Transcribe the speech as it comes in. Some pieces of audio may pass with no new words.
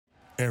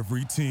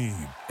Every team,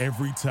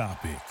 every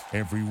topic,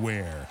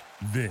 everywhere.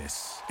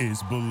 This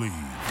is Believe.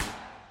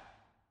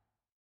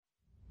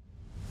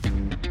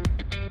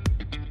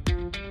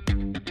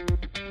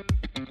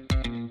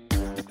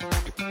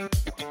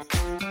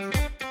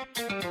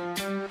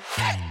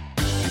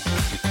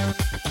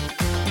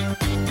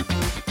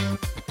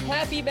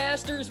 Happy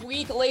Masters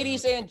Week,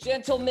 ladies and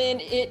gentlemen.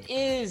 It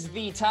is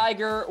the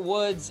Tiger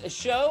Woods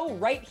Show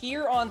right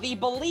here on the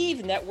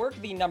Believe Network,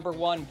 the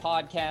 #1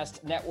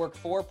 podcast network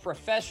for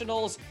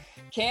professionals.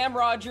 Cam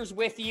Rogers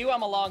with you.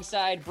 I'm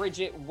alongside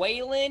Bridget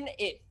Whalen.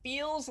 It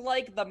feels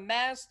like the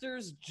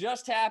Masters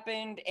just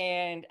happened,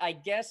 and I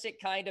guess it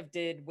kind of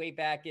did way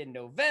back in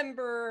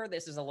November.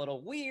 This is a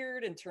little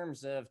weird in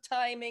terms of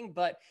timing,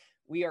 but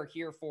we are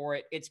here for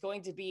it. It's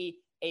going to be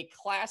a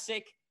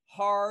classic,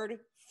 hard,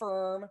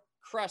 firm,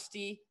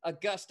 crusty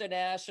Augusta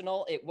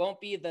National. It won't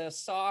be the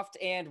soft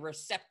and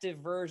receptive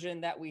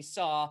version that we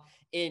saw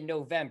in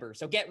November.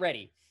 So get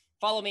ready.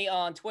 Follow me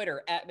on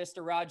Twitter at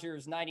Mr.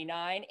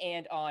 Rogers99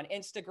 and on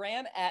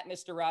Instagram at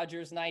Mr.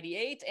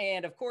 Rogers98.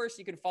 And of course,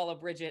 you can follow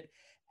Bridget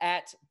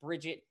at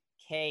Bridget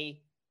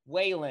K.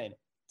 Whalen.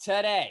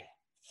 Today,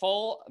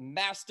 full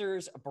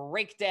Masters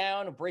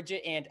breakdown.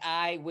 Bridget and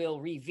I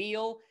will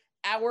reveal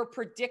our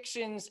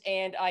predictions,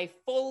 and I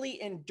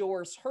fully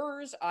endorse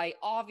hers. I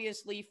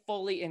obviously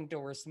fully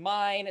endorse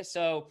mine.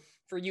 So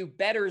for you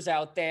bettors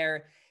out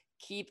there,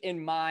 keep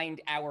in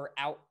mind our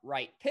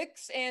outright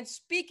picks. And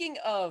speaking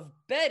of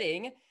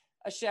betting,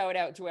 a shout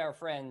out to our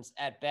friends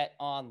at Bet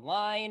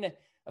Online.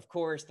 Of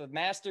course, the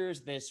Masters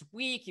this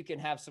week, you can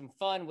have some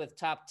fun with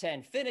top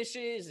 10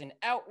 finishes and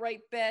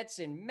outright bets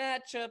and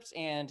matchups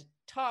and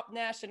top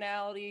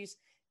nationalities.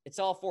 It's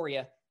all for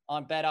you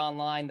on Bet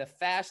Online, the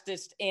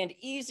fastest and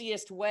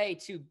easiest way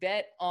to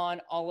bet on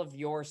all of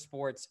your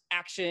sports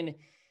action.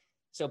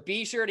 So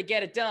be sure to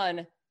get it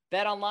done.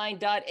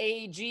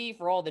 BetOnline.ag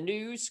for all the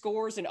news,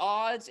 scores, and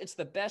odds. It's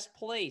the best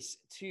place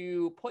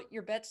to put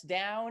your bets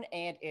down,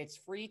 and it's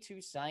free to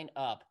sign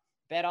up.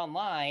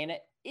 BetOnline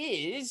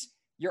is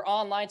your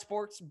online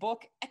sports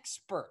book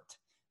expert.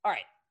 All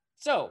right,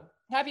 so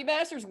happy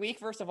Masters Week.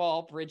 First of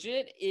all,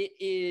 Bridget, it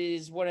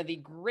is one of the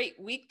great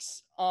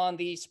weeks on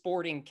the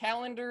sporting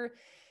calendar.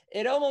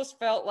 It almost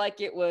felt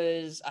like it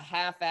was a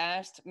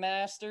half-assed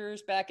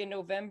Masters back in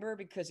November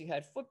because you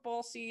had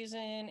football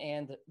season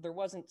and there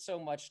wasn't so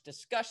much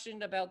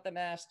discussion about the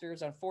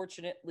Masters.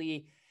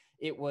 Unfortunately,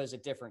 it was a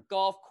different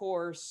golf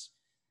course.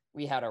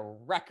 We had a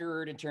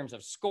record in terms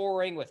of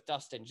scoring with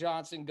Dustin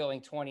Johnson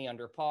going 20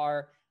 under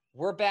par.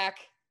 We're back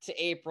to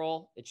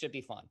April. It should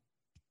be fun.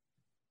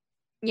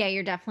 Yeah,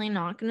 you're definitely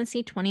not going to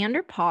see 20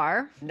 under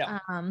par.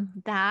 No.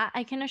 That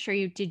I can assure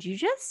you. Did you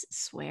just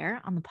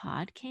swear on the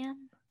pod,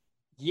 Cam?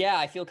 Yeah,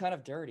 I feel kind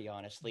of dirty,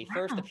 honestly. Wow.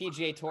 First, the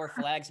PGA Tour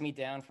flags me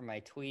down for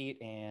my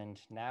tweet,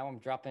 and now I'm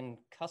dropping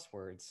cuss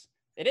words.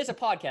 It is a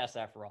podcast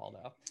after all,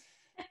 though.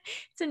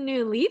 It's a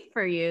new leaf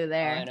for you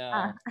there. I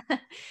know.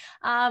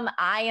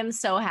 I am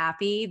so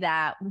happy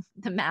that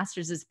the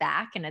Masters is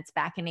back, and it's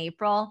back in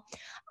April.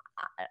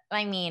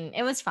 I mean,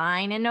 it was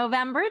fine in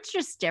November. It's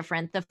just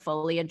different. The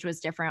foliage was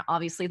different.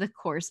 Obviously, the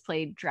course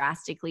played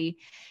drastically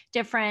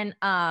different,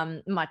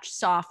 much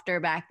softer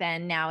back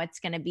then. Now it's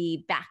going to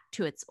be back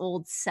to its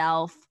old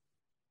self.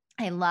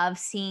 I love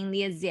seeing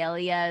the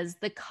azaleas,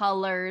 the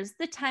colors,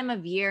 the time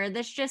of year.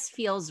 This just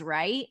feels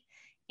right.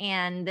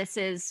 And this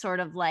is sort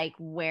of like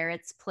where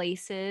its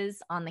place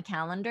is on the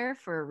calendar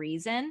for a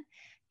reason.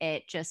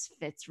 It just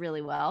fits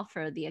really well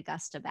for the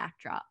Augusta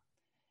backdrop.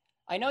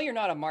 I know you're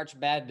not a March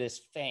Madness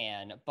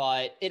fan,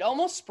 but it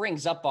almost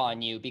springs up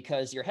on you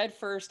because you're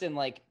headfirst in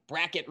like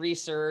bracket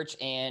research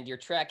and you're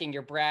tracking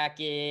your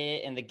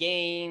bracket and the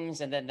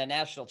games, and then the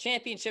national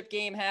championship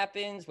game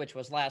happens, which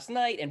was last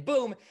night, and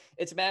boom,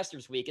 it's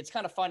Masters Week. It's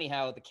kind of funny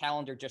how the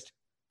calendar just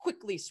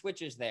quickly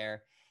switches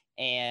there,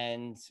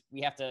 and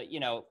we have to,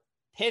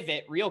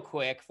 pivot real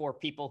quick for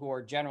people who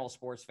are general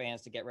sports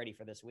fans to get ready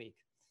for this week.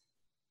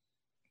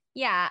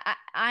 Yeah,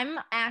 I'm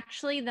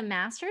actually, the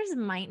Masters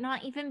might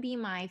not even be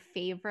my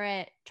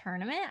favorite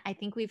tournament. I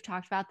think we've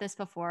talked about this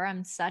before.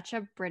 I'm such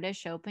a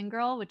British Open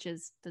girl, which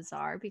is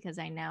bizarre because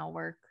I now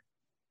work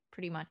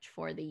pretty much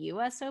for the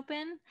US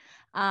Open.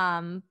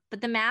 But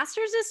the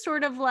Masters is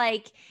sort of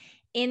like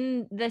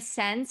in the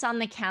sense on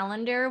the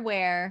calendar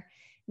where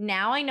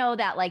now I know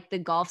that like the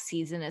golf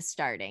season is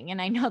starting, and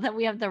I know that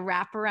we have the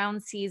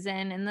wraparound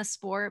season in the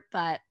sport,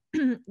 but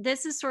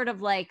this is sort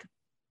of like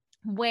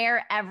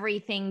where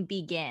everything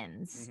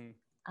begins.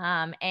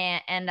 Mm-hmm.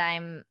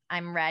 And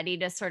I'm ready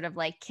to sort of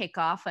like kick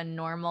off a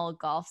normal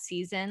golf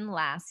season.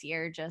 Last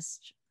year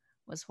just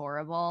was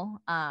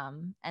horrible.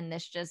 And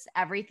this just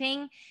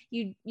everything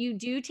you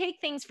do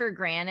take things for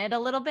granted a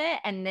little bit.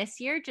 And this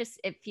year just,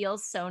 it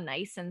feels so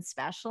nice and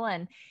special.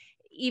 And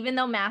even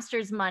though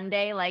Masters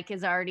Monday like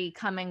is already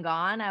come and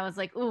gone, I was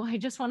like, oh, I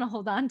just want to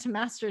hold on to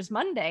Masters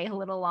Monday a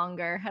little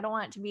longer. I don't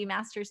want it to be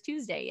Masters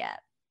Tuesday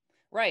yet.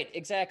 Right,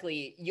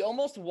 exactly. You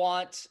almost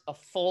want a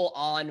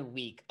full-on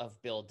week of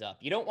build-up.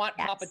 You don't want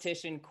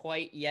competition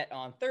quite yet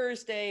on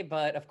Thursday,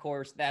 but of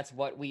course, that's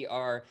what we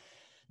are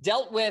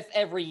dealt with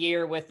every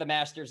year with the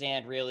Masters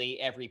and really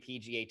every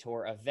PGA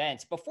Tour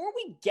event. Before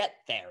we get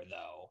there,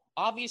 though,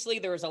 obviously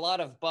there was a lot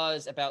of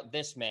buzz about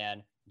this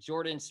man,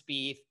 Jordan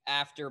Spieth,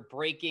 after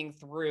breaking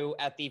through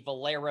at the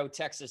Valero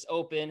Texas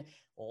Open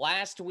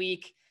last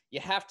week. You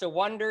have to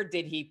wonder,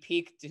 did he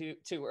peak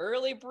too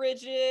early,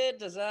 Bridget?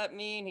 Does that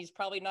mean he's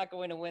probably not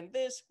going to win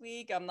this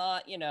week? I'm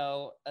not,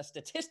 a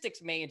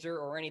statistics major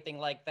or anything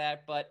like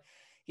that, but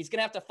he's going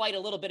to have to fight a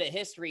little bit of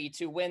history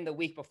to win the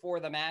week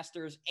before the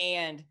Masters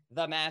and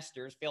the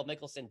Masters. Phil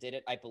Mickelson did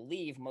it, I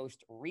believe,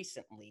 most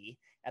recently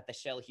at the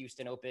Shell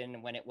Houston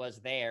Open when it was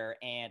there,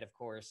 and, of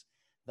course,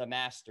 the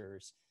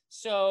Masters.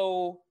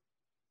 So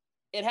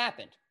it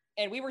happened.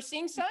 And we were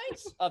seeing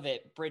signs of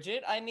it,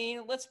 Bridget. I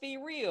mean, let's be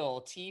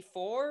real.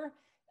 T4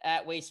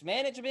 at Waste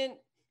Management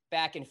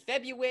back in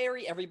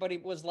February, everybody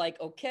was like,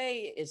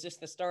 okay, is this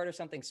the start of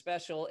something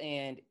special?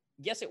 And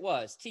yes, it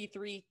was.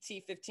 T3,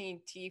 T15,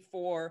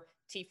 T4,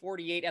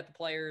 T48 at the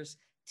Players,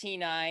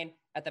 T9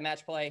 at the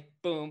Match Play.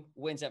 Boom,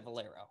 wins at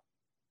Valero.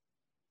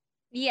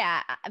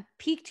 Yeah,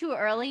 peaked too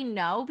early?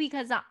 No,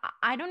 because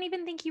I don't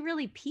even think he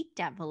really peaked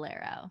at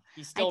Valero.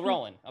 He's still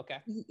rolling. Okay.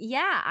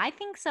 Yeah, I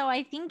think so.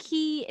 I think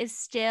he is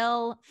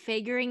still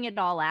figuring it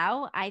all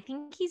out. I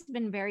think he's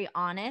been very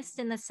honest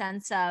in the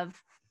sense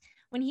of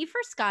when he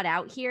first got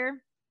out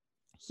here,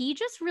 he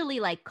just really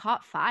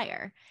caught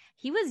fire.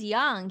 He was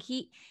young.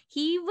 He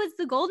was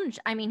the golden,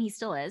 he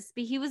still is,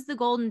 but he was the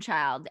golden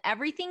child.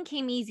 Everything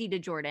came easy to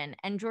Jordan.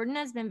 And Jordan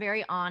has been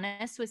very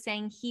honest with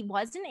saying he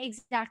wasn't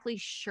exactly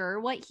sure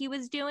what he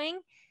was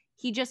doing.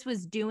 He just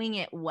was doing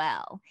it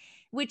well,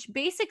 which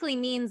basically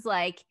means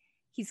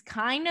he's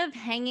kind of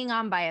hanging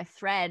on by a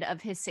thread of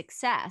his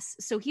success.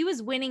 So he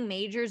was winning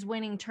majors,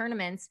 winning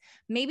tournaments,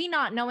 maybe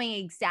not knowing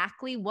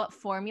exactly what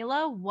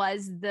formula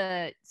was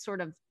the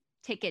sort of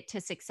ticket to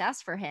success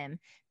for him.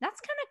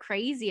 That's kind of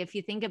crazy if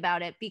you think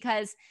about it,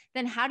 because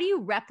then how do you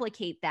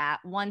replicate that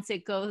once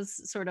it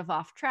goes sort of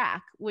off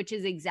track, which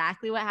is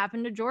exactly what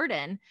happened to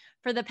Jordan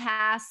for the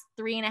past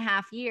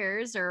 3.5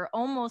 years or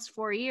almost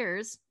 4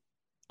 years.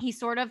 He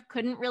sort of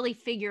couldn't really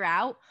figure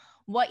out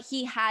what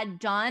he had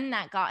done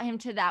that got him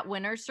to that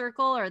winner's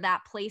circle or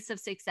that place of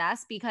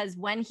success, because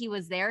when he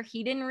was there,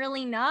 he didn't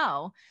really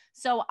know.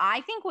 So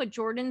I think what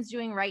Jordan's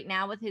doing right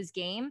now with his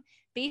game,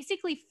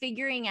 basically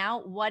figuring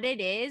out what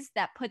it is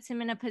that puts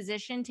him in a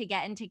position to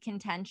get into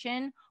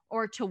contention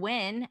or to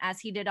win, as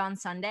he did on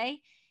Sunday.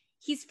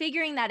 He's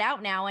figuring that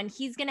out now, and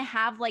he's going to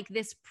have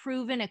this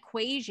proven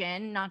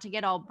equation, not to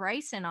get all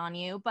Bryson on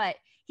you, but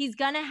he's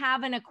going to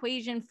have an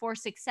equation for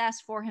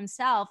success for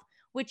himself,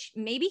 which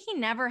maybe he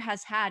never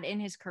has had in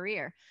his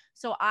career.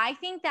 So I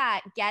think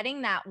that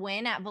getting that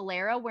win at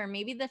Valero, where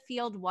maybe the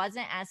field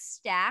wasn't as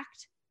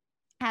stacked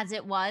as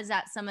it was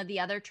at some of the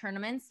other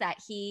tournaments that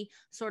he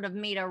sort of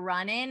made a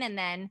run in and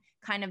then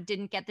kind of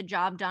didn't get the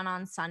job done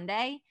on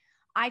Sunday,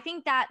 I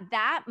think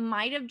that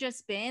might have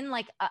just been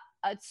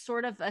a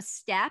sort of a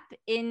step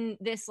in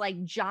this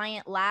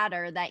giant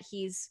ladder that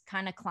he's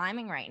kind of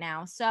climbing right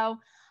now. So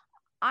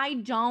I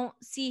don't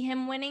see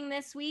him winning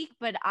this week,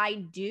 but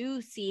I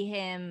do see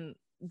him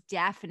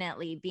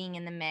definitely being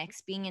in the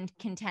mix, being in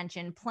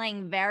contention,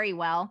 playing very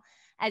well.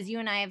 As you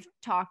and I have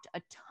talked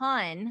a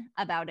ton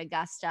about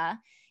Augusta,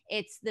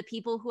 it's the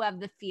people who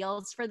have the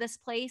feels for this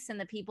place and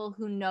the people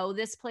who know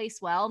this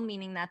place well,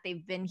 meaning that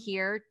they've been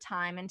here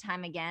time and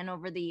time again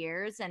over the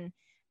years. And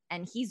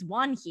he's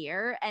won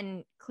here,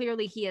 and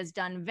clearly he has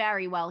done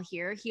very well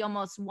here. He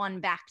almost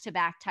won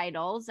back-to-back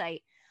titles. I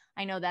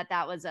know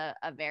that was a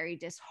very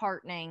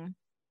disheartening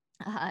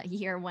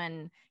year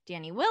when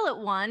Danny Willett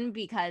won,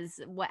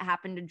 because what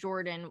happened to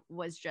Jordan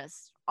was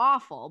just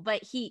awful,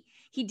 but he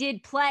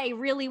did play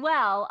really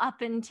well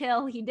up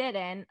until he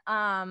didn't.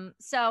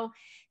 So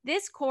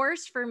this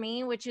course for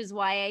me, which is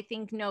why I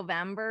think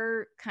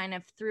November kind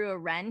of threw a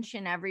wrench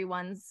in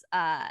everyone's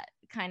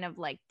kind of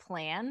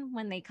plan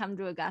when they come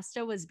to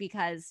Augusta, was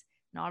because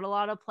not a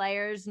lot of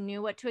players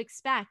knew what to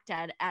expect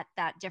at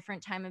that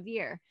different time of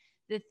year.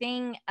 The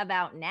thing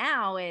about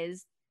now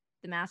is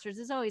the Masters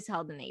is always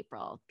held in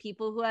April.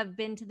 People who have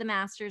been to the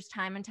Masters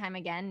time and time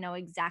again know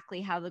exactly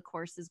how the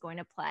course is going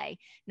to play,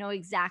 know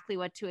exactly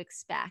what to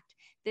expect.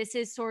 This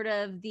is sort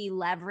of the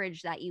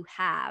leverage that you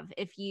have.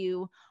 If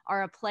you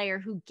are a player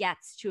who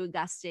gets to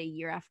Augusta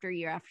year after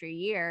year after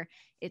year,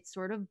 it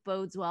sort of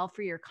bodes well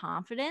for your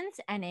confidence,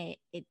 and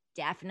it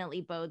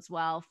definitely bodes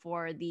well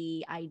for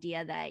the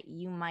idea that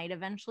you might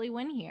eventually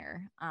win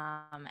here.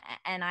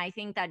 And I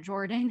think that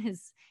Jordan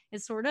is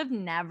sort of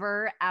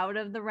never out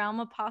of the realm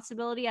of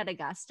possibility at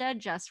Augusta,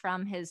 just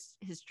from his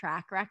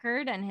track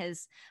record and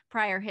his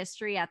prior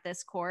history at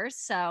this course.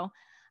 So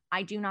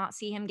I do not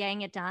see him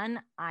getting it done.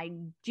 I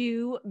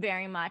do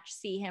very much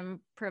see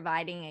him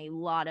providing a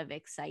lot of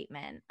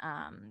excitement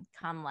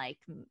come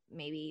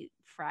maybe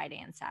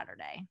Friday and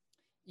Saturday.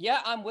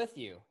 Yeah, I'm with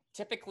you.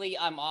 Typically,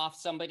 I'm off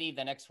somebody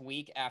the next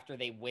week after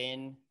they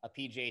win a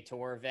PGA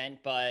Tour event,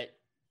 but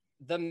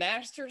the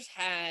Masters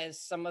has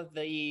some of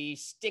the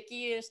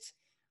stickiest,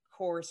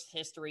 course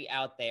history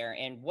out there.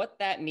 And what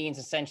that means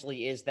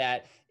essentially is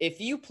that if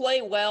you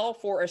play well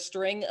for a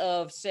string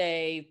of,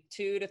 say,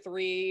 2 to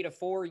 3 to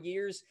 4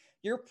 years,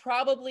 you're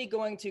probably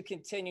going to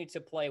continue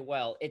to play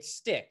well. It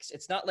sticks.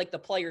 It's not like the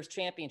Players'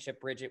 Championship,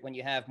 Bridget, when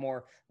you have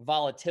more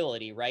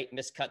volatility, right?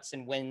 Miscuts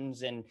and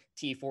wins and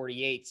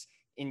T48s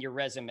in your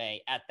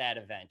resume at that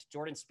event.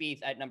 Jordan Spieth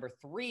at number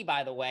 3,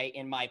 by the way,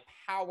 in my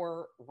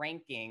power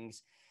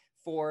rankings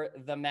for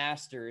the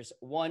Masters.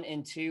 1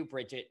 and 2,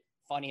 Bridget,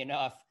 funny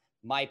enough,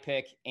 my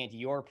pick and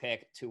your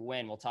pick to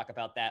win. We'll talk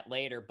about that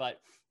later.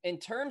 But in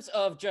terms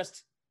of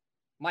just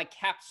my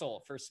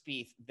capsule for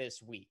Spieth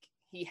this week,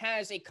 he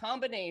has a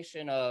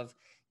combination of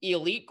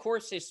elite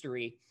course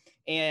history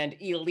and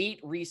elite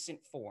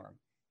recent form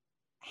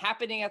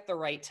happening at the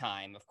right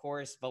time. Of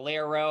course,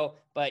 Valero,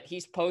 but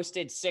he's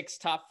posted 6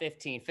 top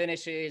 15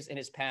 finishes in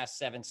his past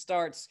 7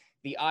 starts.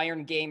 The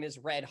iron game is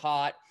red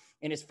hot.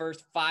 In his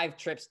first 5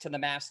 trips to the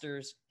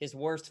Masters, his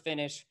worst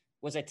finish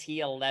was a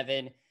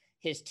T11.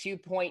 His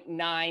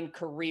 2.9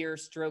 career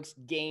strokes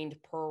gained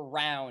per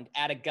round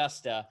at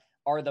Augusta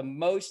are the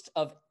most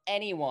of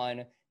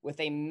anyone with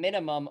a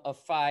minimum of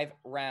 5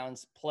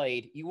 rounds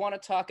played. You want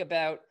to talk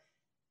about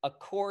a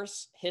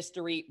course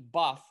history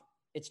buff?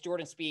 It's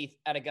Jordan Spieth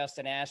at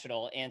Augusta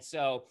National. And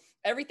so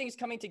everything's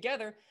coming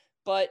together,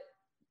 but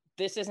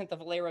this isn't the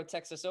Valero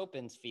Texas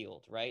Open's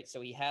field, right?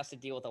 So he has to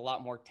deal with a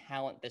lot more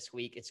talent this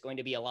week. It's going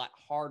to be a lot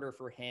harder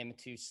for him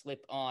to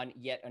slip on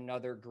yet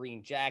another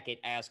green jacket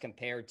as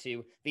compared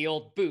to the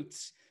old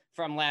boots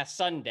from last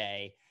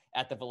Sunday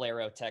at the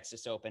Valero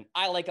Texas Open.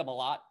 I like him a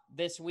lot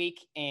this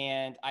week,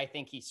 and I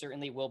think he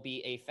certainly will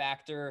be a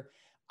factor.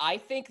 I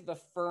think the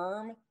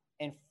firm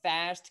and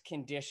fast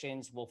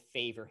conditions will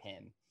favor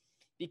him,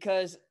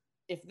 because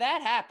if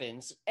that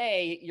happens,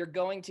 you're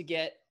going to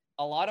get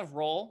a lot of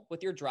roll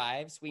with your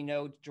drives. We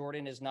know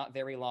Jordan is not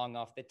very long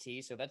off the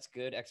tee, so that's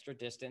good, extra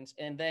distance.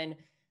 And then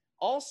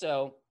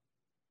also,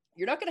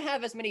 you're not going to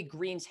have as many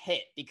greens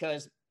hit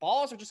because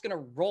balls are just going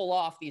to roll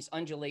off these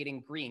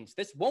undulating greens.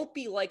 This won't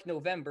be like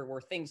November where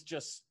things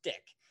just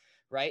stick,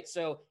 right?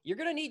 So you're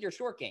going to need your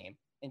short game,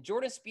 and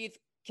Jordan Spieth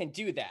can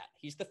do that.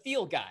 He's the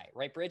feel guy,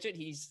 right, Bridget?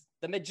 He's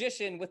the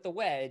magician with the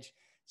wedge,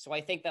 so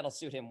I think that'll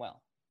suit him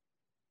well.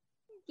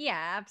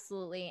 Yeah,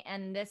 absolutely.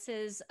 And this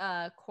is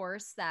a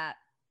course that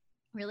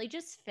really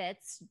just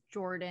fits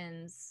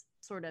Jordan's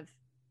sort of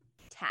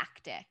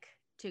tactic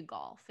to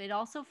golf. It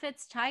also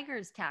fits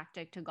Tiger's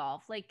tactic to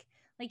golf. Like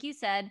you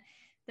said,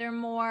 they're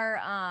more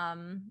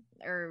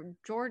or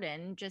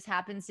Jordan just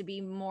happens to be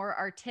more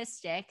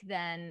artistic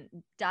than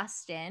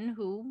Dustin,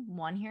 who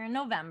won here in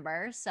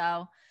November.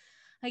 So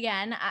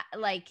again,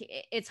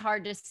 it's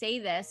hard to say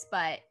this,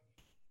 but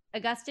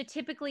Augusta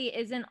typically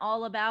isn't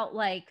all about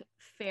like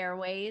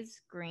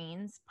fairways,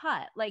 greens,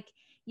 putt. Like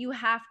you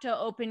have to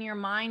open your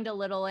mind a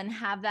little and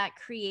have that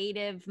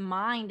creative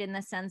mind in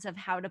the sense of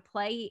how to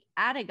play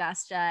at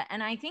Augusta.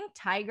 And I think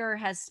Tiger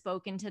has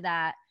spoken to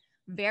that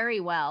very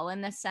well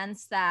in the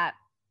sense that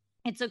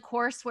it's a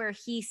course where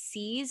he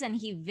sees and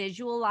he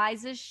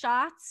visualizes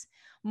shots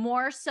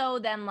more so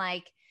than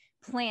like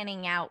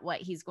planning out what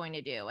he's going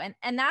to do.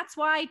 And that's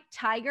why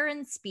Tiger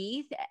and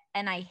Spieth,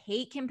 and I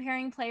hate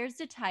comparing players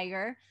to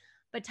Tiger,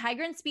 but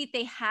Tiger and Spieth,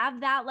 they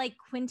have that like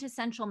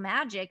quintessential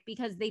magic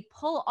because they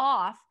pull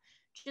off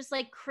just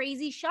like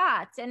crazy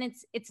shots. And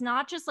it's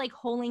not just like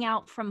holing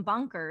out from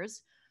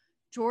bunkers.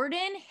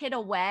 Jordan hit a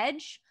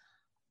wedge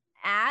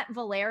at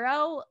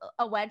Valero,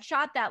 a wedge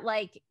shot that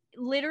like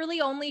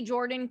literally only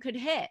Jordan could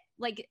hit.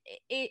 Like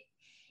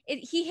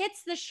he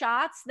hits the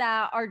shots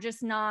that are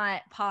just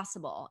not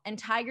possible. And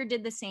Tiger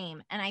did the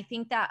same. And I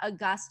think that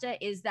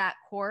Augusta is that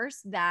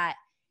course that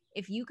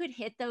if you could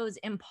hit those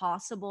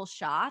impossible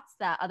shots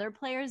that other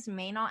players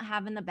may not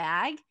have in the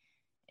bag,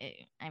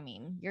 I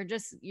mean,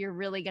 you're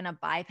really going to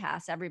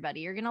bypass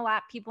everybody. You're going to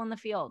lap people in the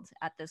field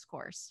at this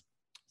course.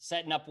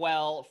 Setting up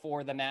well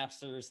for the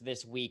Masters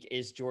this week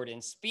is Jordan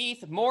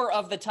Spieth. More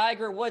of the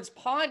Tiger Woods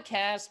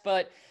podcast,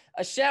 but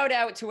a shout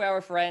out to our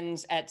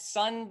friends at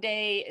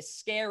Sunday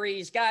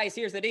Scaries. Guys,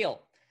 here's the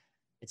deal.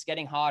 It's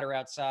getting hotter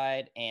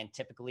outside, and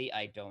typically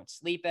I don't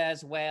sleep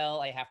as well.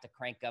 I have to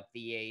crank up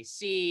the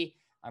AC.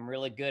 I'm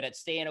really good at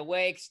staying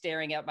awake,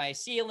 staring at my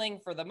ceiling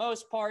for the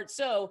most part.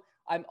 So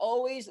I'm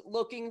always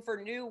looking for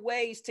new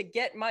ways to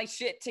get my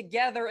shit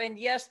together. And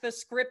yes, the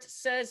script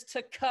says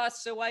to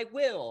cuss, so I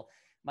will.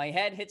 My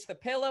head hits the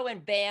pillow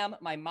and bam,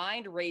 my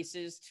mind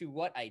races to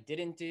what I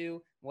didn't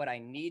do, what I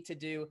need to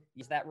do.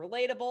 Is that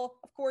relatable?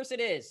 Of course it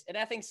is. It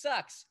effing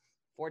sucks.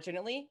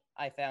 Fortunately,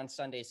 I found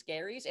Sunday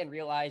Scaries and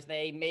realized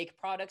they make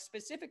products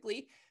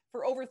specifically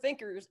for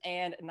overthinkers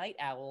and night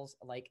owls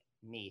like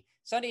me.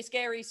 Sunday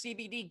Scaries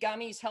CBD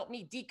gummies help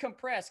me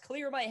decompress,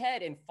 clear my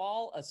head, and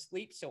fall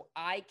asleep so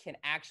I can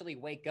actually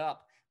wake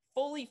up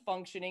fully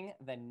functioning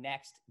the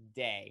next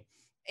day.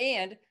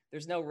 And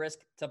there's no risk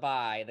to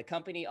buy. The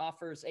company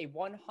offers a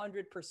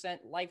 100%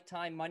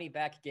 lifetime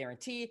money-back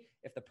guarantee.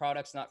 If the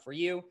product's not for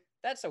you,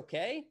 that's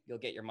okay. You'll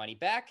get your money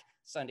back.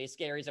 Sunday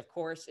Scaries, of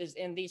course, is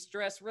in the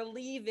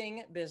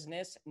stress-relieving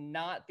business,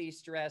 not the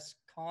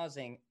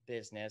stress-causing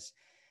business.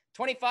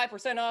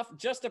 25% off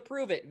just to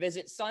prove it.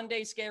 Visit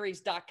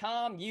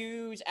sundayscaries.com.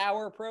 Use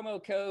our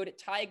promo code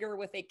Tiger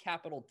with a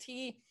capital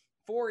T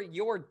for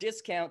your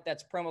discount.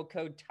 That's promo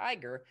code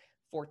Tiger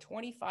for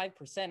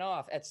 25%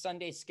 off at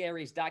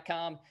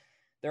sundayscaries.com.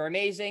 They're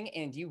amazing,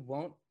 and you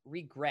won't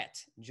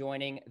regret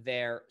joining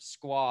their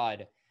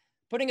squad.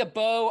 Putting a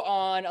bow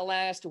on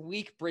last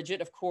week,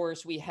 Bridget, of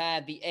course, we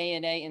had the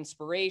ANA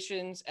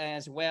Inspirations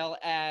as well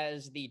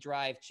as the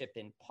Drive Chip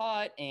and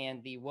Putt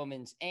and the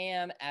Women's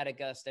Am at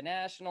Augusta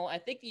National. I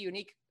think the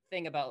unique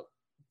thing about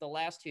the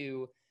last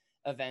two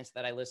events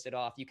that I listed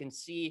off, you can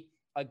see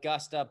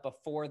Augusta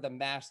before the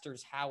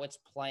Masters, how it's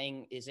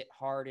playing. Is it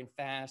hard and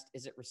fast?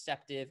 Is it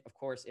receptive? Of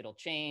course, it'll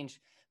change,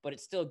 but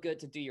it's still good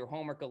to do your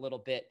homework a little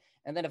bit.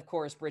 And then, of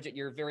course, Bridget,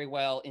 you're very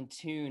well in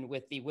tune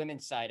with the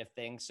women's side of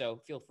things, so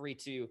feel free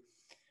to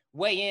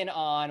weigh in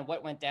on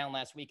what went down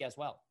last week as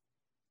well.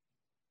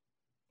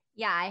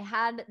 Yeah, I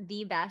had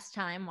the best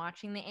time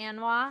watching the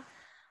ANWA.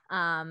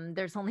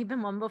 There's only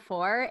been one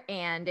before,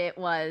 and it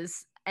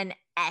was an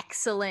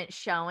excellent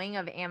showing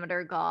of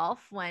amateur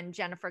golf when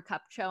Jennifer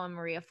Kupcho and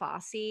Maria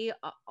Fassi,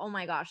 oh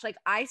my gosh, like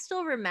I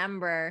still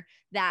remember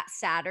that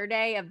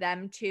Saturday of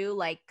them two,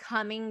 like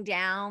coming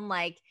down,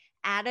 like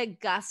at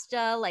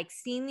Augusta, like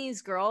seeing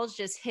these girls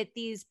just hit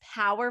these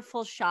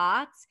powerful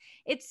shots.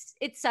 It's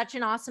such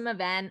an awesome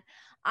event.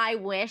 I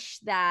wish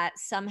that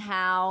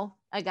somehow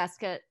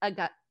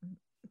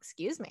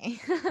excuse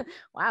me.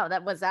 Wow,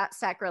 was that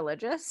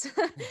sacrilegious?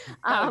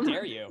 How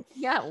dare you?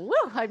 Yeah, woo,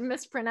 I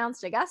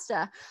mispronounced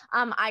Augusta.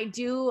 I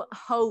do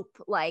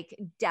hope like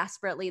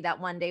desperately that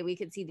one day we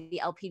could see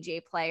the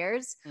LPGA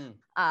players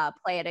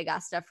play at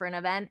Augusta for an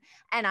event.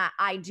 And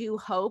I do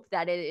hope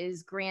that it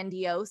is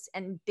grandiose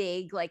and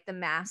big like the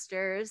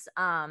Masters.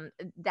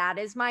 That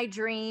is my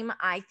dream.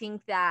 I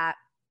think that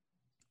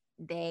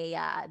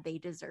they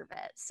deserve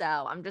it. So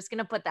I'm just going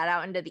to put that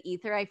out into the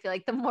ether. I feel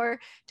like the more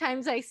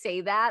times I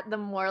say that, the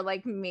more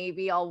like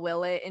maybe I'll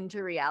will it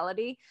into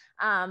reality.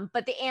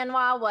 But the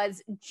ANWA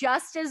was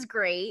just as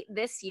great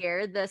this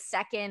year. The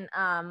second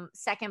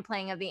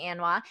playing of the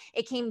ANWA,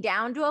 it came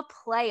down to a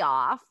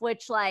playoff,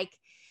 which like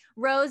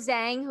Rose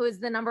Zhang, who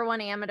is the number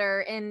one amateur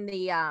in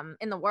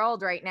the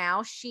world right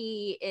now,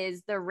 she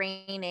is the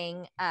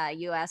reigning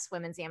U.S.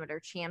 women's amateur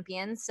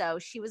champion. So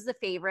she was the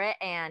favorite,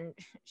 and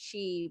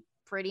she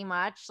pretty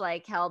much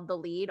like held the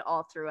lead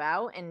all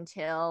throughout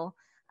until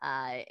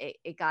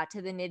it got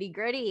to the nitty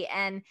gritty,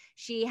 and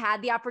she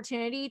had the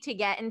opportunity to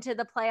get into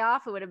the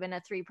playoff. It would have been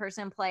a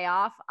 3-person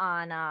playoff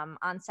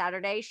on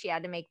Saturday. She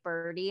had to make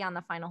birdie on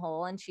the final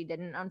hole, and she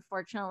didn't,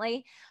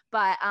 unfortunately.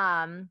 But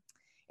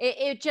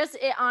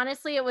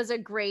honestly, it was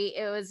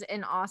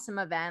an awesome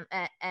event,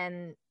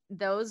 and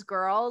those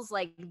girls,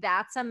 like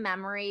that's a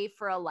memory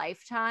for a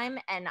lifetime.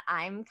 And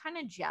I'm kind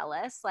of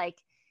jealous, like,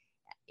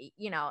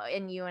 you know,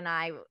 and you and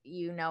I,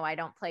 you know, I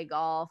don't play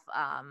golf.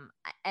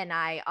 And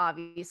I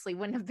obviously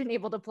wouldn't have been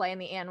able to play in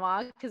the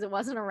ANWA because it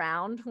wasn't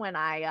around when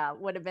I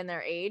would have been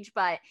their age.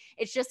 But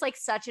it's just like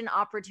such an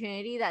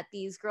opportunity that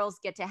these girls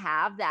get to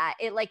have, that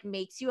it like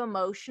makes you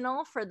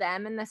emotional for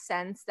them in the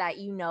sense that,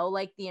 you know,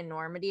 like the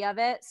enormity of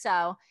it.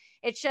 So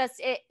it's just,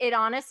 it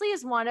honestly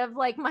is one of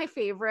like my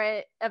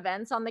favorite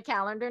events on the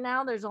calendar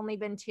now. There's only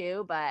been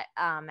 2, but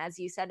as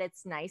you said,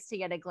 it's nice to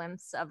get a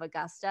glimpse of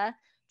Augusta.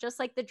 Just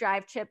like the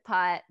Drive Chip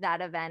Putt, that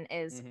event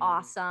is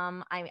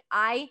awesome.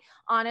 I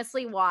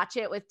honestly watch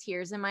it with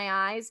tears in my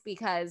eyes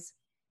because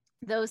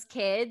those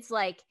kids,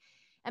 like,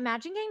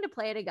 imagine getting to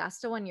play at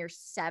Augusta when you're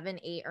 7,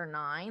 8, or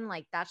 9.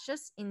 Like, that's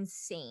just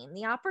insane.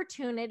 The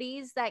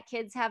opportunities that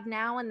kids have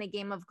now in the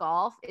game of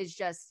golf is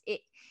just,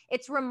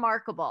 it's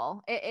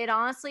remarkable. It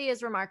honestly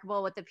is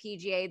remarkable what the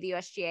PGA, the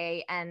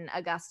USGA, and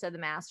Augusta, the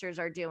Masters,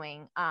 are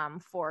doing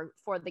for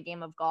the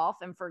game of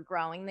golf and for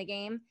growing the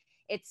game.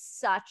 It's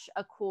such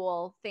a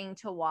cool thing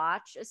to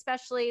watch,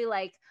 especially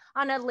like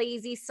on a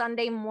lazy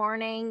Sunday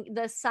morning,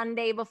 the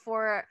Sunday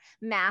before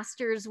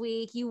Masters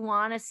week. You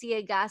want to see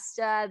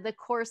Augusta. The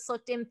course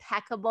looked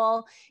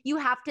impeccable. You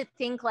have to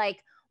think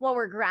like, well,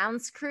 we're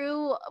grounds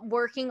crew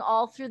working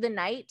all through the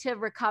night to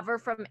recover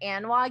from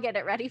ANWA, get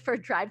it ready for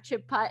Drive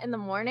Chip Putt in the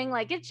morning.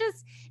 Like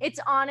it's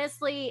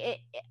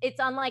honestly, it's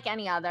unlike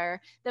any other.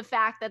 The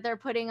fact that they're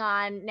putting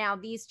on now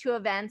these 2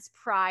 events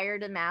prior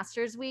to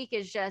Masters week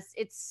is just,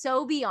 it's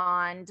so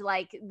beyond.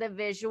 Like the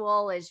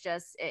visual is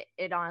just,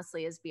 it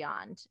honestly is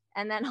beyond.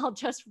 And then I'll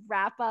just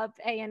wrap up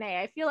ANA.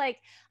 I feel like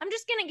I'm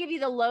just going to give you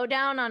the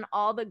lowdown on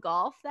all the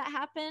golf that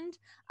happened.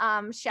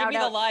 Give me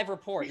the live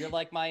report. You're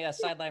like my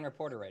sideline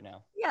reporter right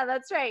now. Yeah,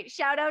 that's right.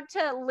 Shout out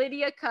to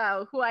Lydia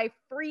Ko, who I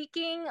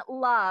freaking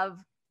love.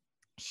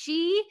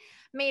 She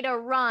made a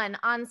run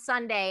on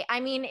Sunday. I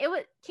mean, it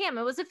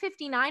was a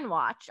 59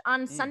 watch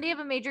on Sunday of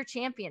a major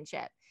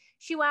championship.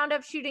 She wound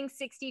up shooting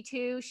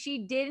 62.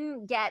 She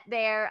didn't get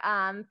there.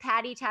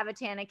 Patty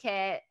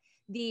Tavatanakit,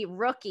 the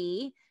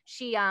rookie,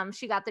 she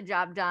got the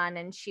job done,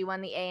 and she won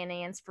the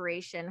ANA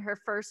Inspiration, her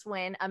first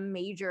win, a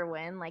major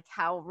win. Like,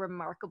 how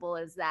remarkable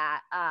is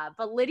that?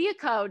 But Lydia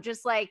Ko,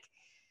 just like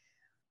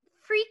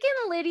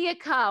freaking Lydia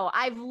Ko.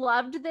 I've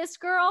loved this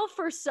girl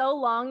for so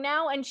long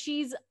now, and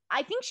she's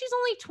I think she's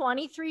only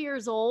 23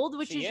 years old,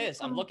 which she is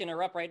I'm looking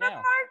her up right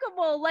now.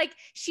 Remarkable. Like,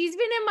 she's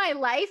been in my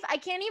life. I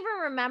can't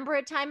even remember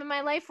a time in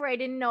my life where I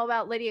didn't know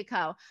about Lydia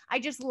Ko. I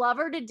just love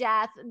her to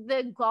death.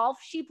 The golf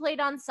she played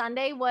on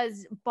Sunday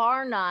was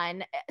bar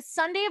none.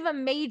 Sunday of a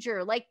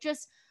major, like,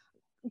 just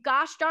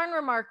gosh darn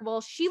remarkable.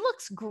 She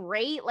looks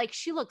great. Like,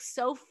 she looks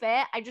so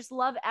fit. I just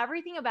love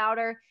everything about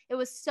her. It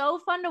was so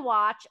fun to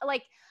watch.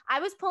 Like, I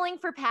was pulling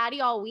for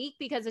Patty all week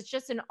because it's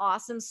just an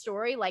awesome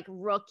story. Like,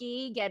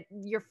 rookie, get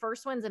your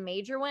first win's a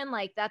major win.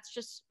 Like, that's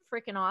just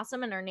freaking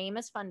awesome. And her name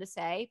is fun to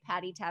say,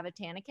 Patty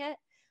Tavatanakit.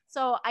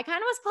 So I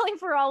kind of was pulling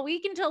for all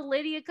week until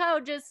Lydia Ko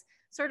just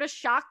sort of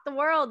shocked the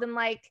world and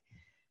like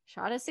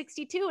shot a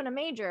 62 in a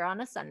major on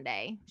a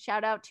Sunday.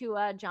 Shout out to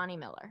Johnny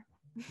Miller.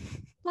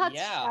 Lots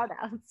of shout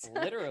outs.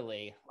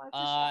 Literally.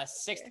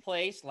 Sixth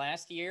place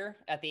last year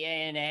at the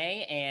ANA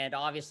and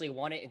obviously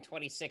won it in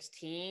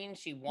 2016.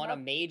 She won a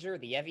major,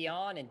 the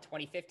Evian, in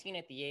 2015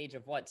 at the age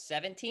of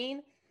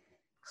 17?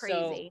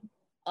 Crazy. So,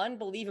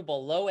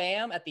 unbelievable. Low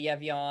Am at the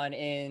Evian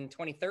in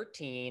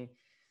 2013,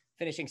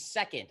 finishing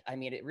second. I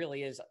mean, it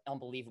really is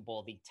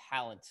unbelievable, the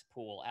talent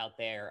pool out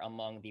there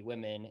among the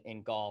women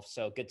in golf.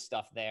 So good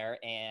stuff there.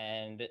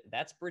 And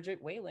that's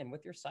Bridget Whalen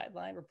with your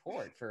sideline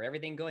report for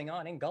everything going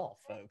on in golf,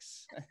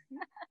 folks.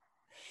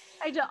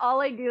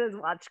 All I do is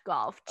watch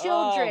golf.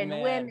 Children,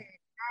 women,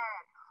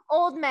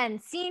 old men,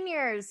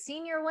 seniors,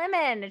 senior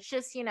women. It's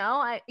just,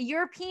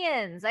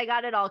 Europeans. I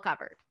got it all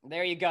covered.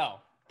 There you go.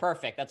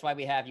 Perfect. That's why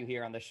we have you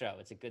here on the show.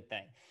 It's a good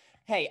thing.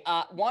 Hey,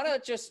 want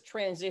to just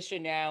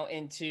transition now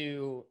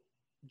into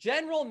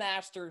general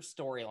Masters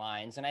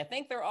storylines. And I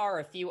think there are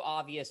a few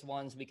obvious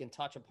ones we can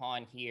touch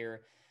upon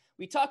here.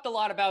 We talked a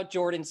lot about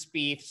Jordan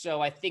Spieth,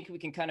 so I think we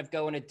can kind of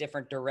go in a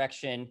different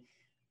direction.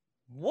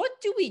 What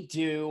do we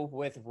do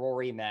with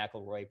Rory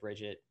McIlroy,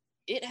 Bridget?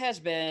 It has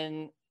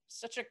been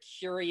such a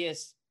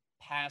curious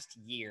past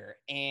year.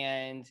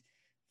 And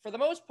for the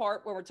most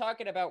part, when we're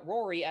talking about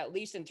Rory, at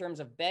least in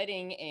terms of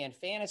betting and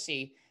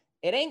fantasy,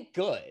 it ain't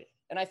good.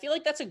 And I feel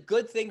like that's a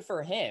good thing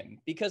for him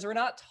because we're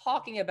not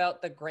talking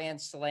about the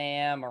Grand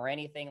Slam or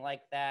anything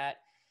like that.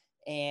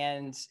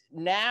 And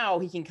now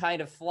he can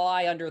kind of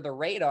fly under the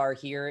radar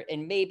here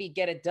and maybe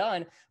get it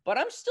done. But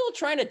I'm still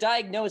trying to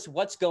diagnose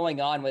what's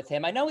going on with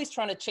him. I know he's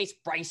trying to chase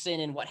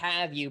Bryson and what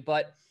have you,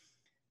 but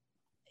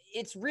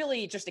it's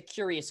really just a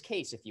curious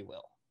case, if you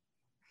will.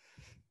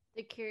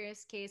 The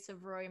Curious Case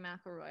of Rory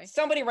McIlroy.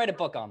 Somebody write a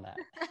book on that.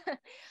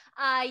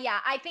 Yeah,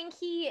 I think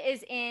he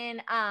is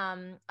in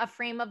a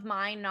frame of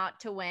mind not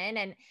to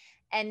win,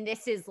 and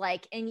this is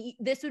like, and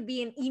this would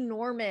be an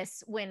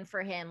enormous win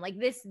for him. Like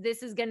this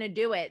is gonna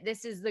do it.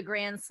 This is the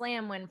Grand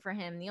Slam win for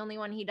him, the only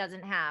one he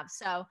doesn't have.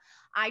 So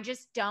I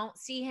just don't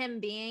see him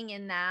being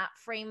in that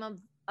frame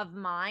of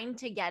mind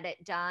to get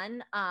it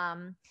done.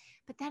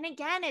 But then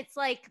again, it's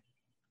like,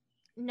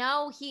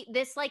 no,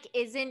 this like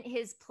isn't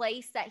his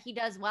place that he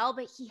does well,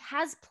 but he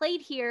has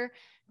played here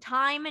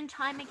time and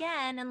time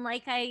again. And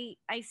like I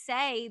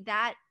say,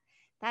 that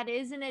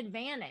is an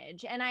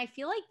advantage. And I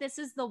feel like this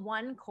is the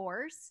one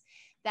course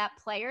that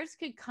players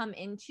could come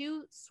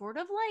into sort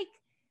of like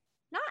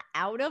not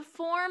out of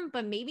form,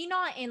 but maybe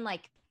not in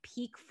like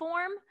peak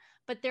form,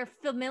 but their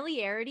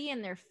familiarity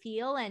and their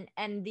feel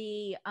and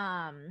the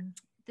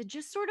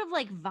just sort of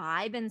like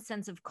vibe and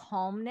sense of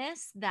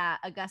calmness that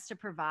Augusta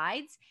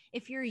provides.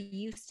 If you're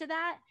used to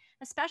that,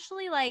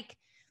 especially like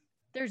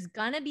there's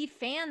gonna be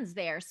fans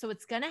there. So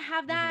it's gonna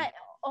have that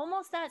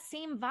almost that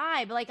same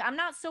vibe. Like I'm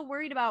not so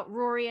worried about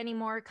Rory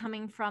anymore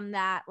coming from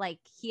that. Like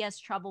he has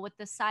trouble with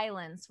the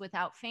silence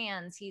without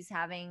fans. He's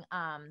having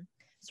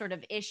sort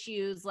of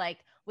issues like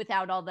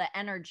without all the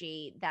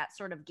energy that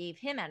sort of gave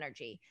him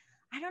energy.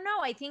 I don't know.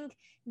 I think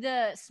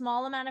the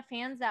small amount of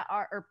fans that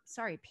are,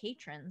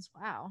 patrons.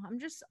 Wow. I'm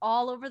just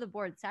all over the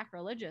board,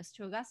 sacrilegious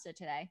to Augusta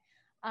today.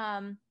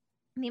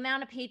 The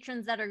amount of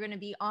patrons that are going to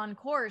be on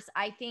course,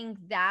 I think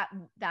that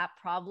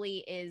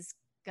probably is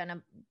going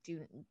to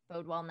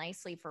bode well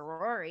nicely for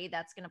Rory.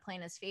 That's going to play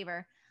in his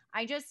favor.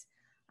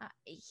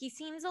 He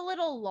seems a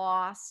little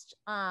lost.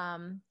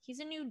 He's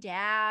a new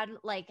dad.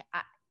 Like,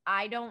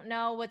 I don't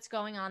know what's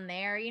going on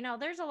there.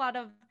 There's a lot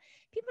of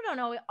people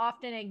don't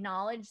often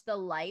acknowledge the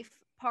life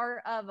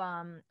part of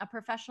a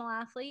professional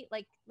athlete.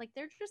 Like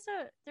they're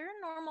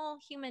a normal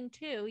human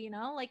too,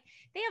 like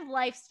they have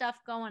life stuff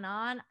going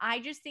on. I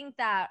just think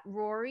that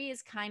Rory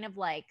is kind of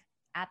like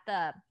at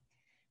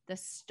the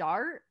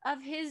start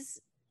of his,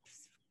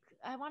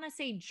 I want to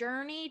say,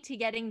 journey to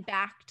getting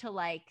back to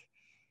like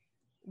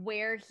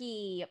where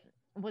he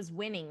was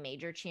winning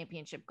major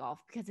championship golf,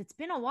 because it's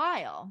been a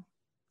while.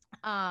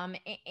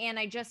 And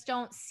I just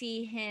don't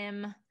see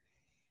him.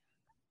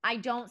 I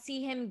don't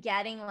see him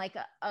getting like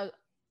a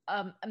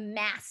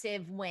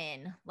massive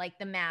win, like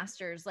the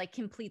Masters, like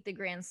complete the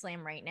Grand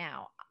Slam right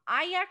now.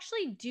 I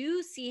actually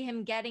do see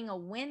him getting a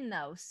win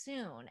though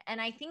soon. And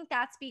I think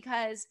that's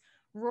because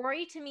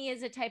Rory to me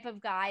is a type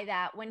of guy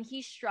that when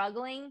he's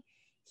struggling,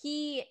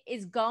 he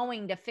is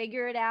going to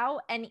figure it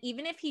out. And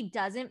even if he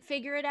doesn't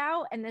figure it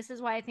out, and this is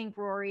why I think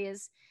Rory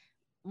is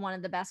one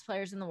of the best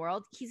players in the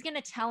world, he's going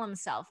to tell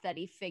himself that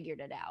he figured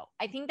it out.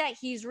 I think that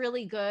he's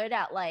really good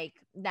at like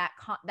that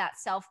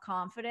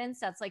self-confidence.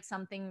 That's like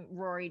something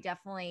Rory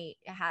definitely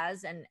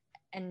has.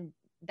 And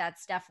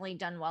that's definitely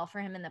done well for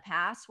him in the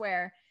past,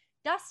 where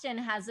Dustin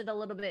has it a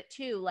little bit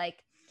too.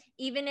 Like,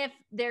 even if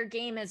their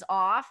game is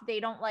off, they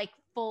don't like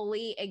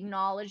fully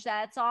acknowledge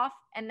that it's off.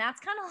 And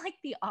that's kind of like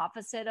the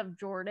opposite of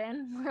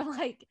Jordan, where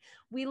like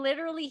we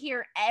literally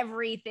hear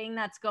everything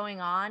that's going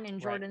on in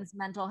Jordan's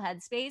mental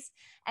headspace.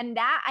 And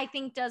that I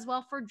think does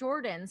well for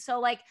Jordan. So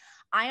like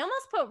I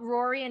almost put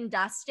Rory and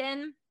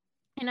Dustin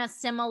in a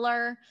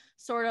similar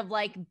sort of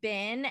like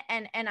bin.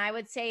 And I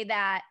would say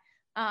that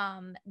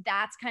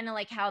that's kind of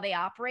like how they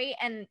operate,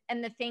 and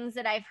the things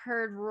that I've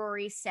heard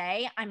Rory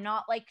say, I'm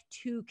not like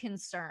too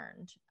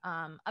concerned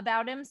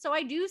about him. So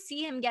I do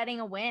see him getting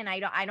a win.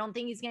 I don't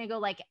think he's going to go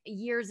like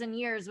years and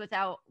years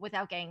without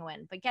getting a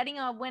win, but getting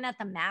a win at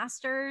the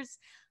Masters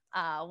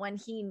when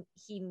he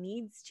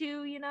needs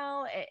to, you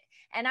know.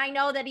 And I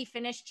know that he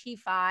finished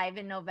T5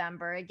 in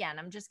November. Again,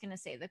 I'm just going to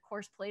say the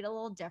course played a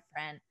little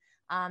different.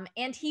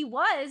 And he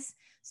was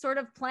sort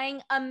of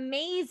playing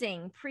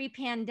amazing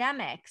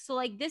pre-pandemic. So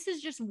like, this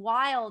is just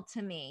wild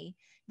to me.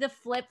 The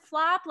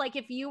flip-flop, like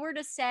if you were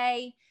to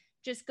say,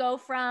 just go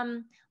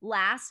from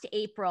last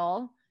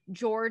April,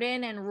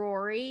 Jordan and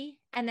Rory,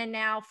 and then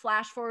now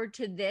flash forward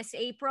to this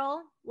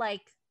April,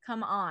 like,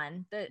 come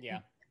on.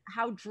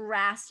 How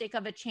drastic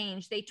of a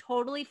change. They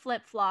totally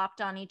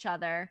flip-flopped on each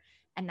other.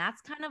 And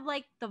that's kind of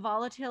like the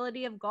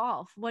volatility of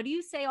golf. What do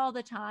you say all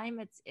the time?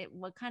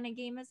 What kind of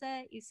game is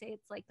it? You say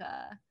it's like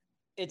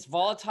it's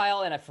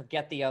volatile, and I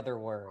forget the other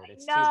word.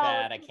 It's too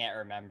bad I can't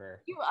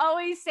remember. You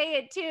always say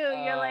it too.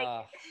 You're like,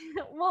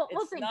 we'll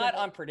it's not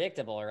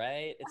unpredictable,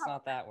 right? It's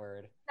not that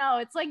word. No,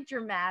 it's like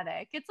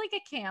dramatic. It's like a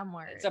Cam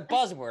word. It's a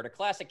buzzword, a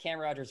classic Cam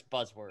Rogers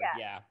buzzword.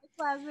 Yeah.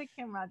 Classic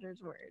Cam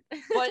Rogers word.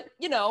 But,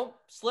 you know,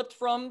 slipped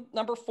from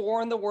number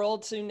 4 in the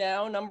world to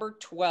now number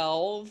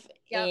 12.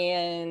 Yep.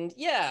 And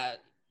yeah,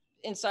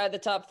 inside the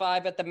top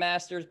 5 at the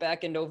Masters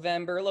back in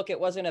November. Look, it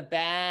wasn't a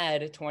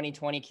bad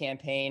 2020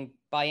 campaign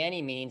by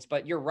any means,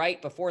 but you're right.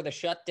 Before the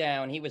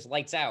shutdown, he was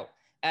lights out,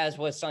 as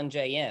was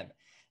Sungjae Im.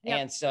 Yep.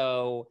 And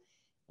so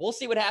we'll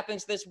see what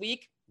happens this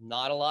week.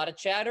 Not a lot of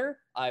chatter,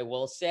 I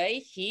will say.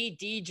 He,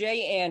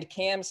 DJ, and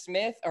Cam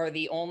Smith are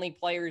the only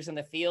players in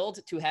the field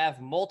to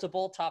have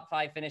multiple top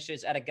 5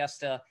 finishes at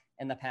Augusta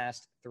in the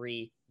past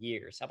 3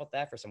 years. How about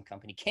that for some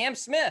company? Cam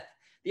Smith,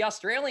 the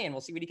Australian,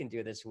 we'll see what he can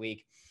do this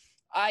week.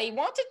 I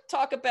want to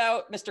talk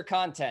about Mr.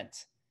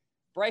 Content,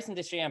 Bryson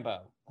DeChambeau,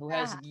 who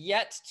has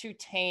yet to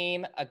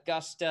tame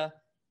Augusta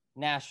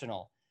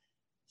National.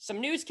 Some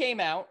news came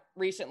out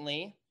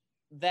recently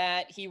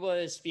that he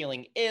was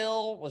feeling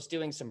ill, was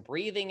doing some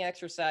breathing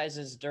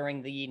exercises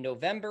during the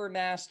November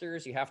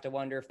Masters. You have to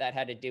wonder if that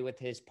had to do with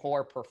his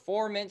poor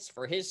performance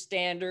for his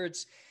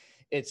standards.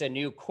 It's a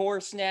new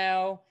course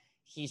now.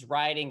 He's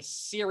riding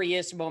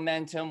serious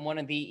momentum, one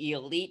of the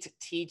elite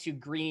T2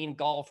 green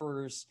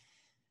golfers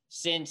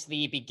since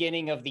the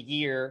beginning of the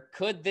year.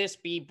 Could this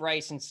be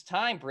Bryson's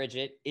time,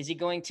 Bridget? Is he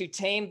going to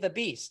tame the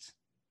beast?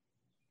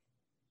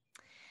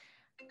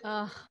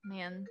 Oh,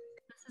 man,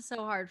 this is so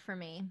hard for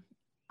me.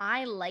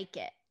 I like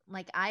it.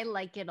 Like, I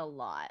like it a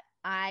lot.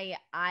 I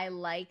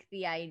like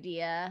the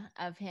idea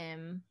of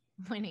him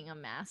winning a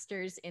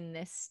Masters in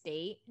this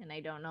state, and I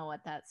don't know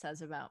what that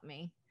says about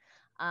me.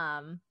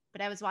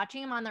 But I was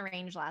watching him on the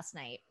range last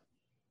night,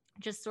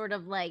 just sort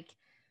of like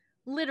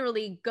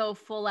literally go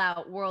full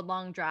out world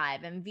long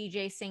drive, and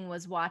Vijay Singh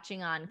was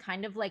watching on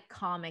kind of like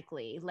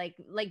comically, like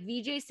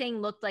Vijay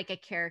Singh looked like a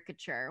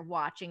caricature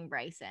watching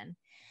Bryson.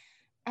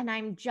 And I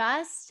am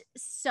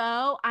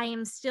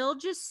still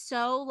just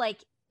so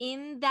like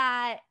in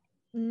that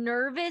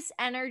nervous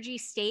energy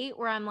state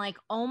where I'm like,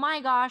 oh my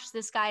gosh,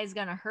 this guy is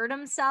going to hurt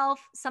himself.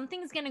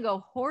 Something's going to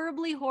go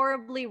horribly,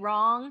 horribly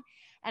wrong.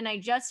 And I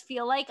just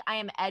feel like I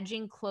am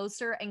edging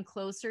closer and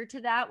closer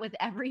to that with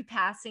every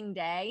passing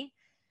day.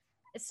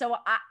 So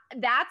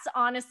that's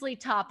honestly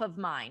top of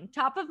mind.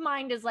 Top of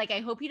mind is like, I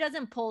hope he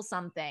doesn't pull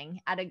something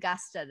at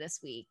Augusta this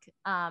week.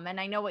 And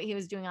I know what he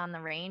was doing on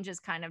the range is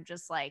kind of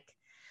just like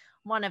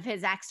one of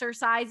his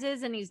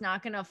exercises, and he's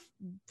not going to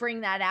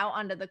bring that out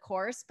onto the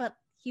course, but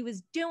he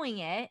was doing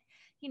it,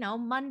 you know,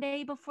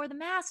 Monday before the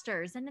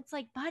Masters. And it's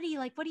like, buddy,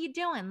 like, what are you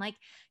doing? Like,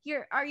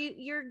 you're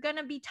going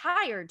to be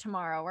tired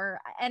tomorrow.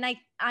 And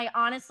I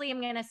honestly am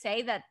going to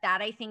say that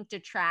I think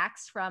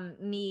detracts from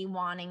me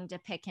wanting to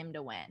pick him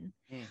to win.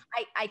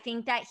 I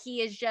think that he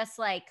is just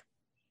like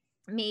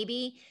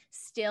maybe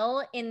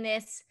still in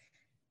this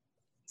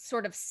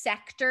sort of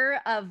sector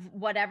of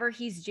whatever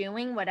he's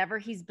doing, whatever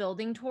he's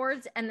building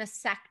towards. And the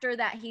sector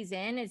that he's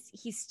in is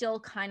he's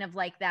still kind of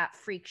like that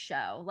freak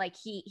show. Like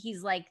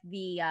he's like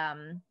the,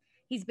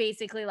 he's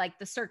basically like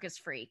the circus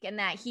freak, and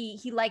that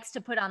he likes to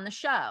put on the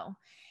show.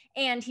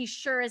 And he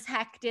sure as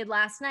heck did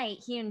last night.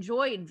 He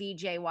enjoyed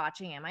VJ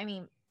watching him. I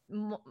mean,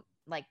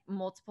 like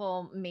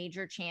multiple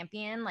major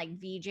champion, like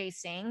Vijay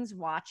Singh's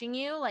watching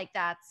you, like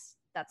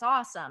that's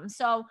awesome.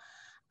 So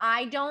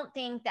I don't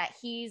think that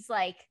he's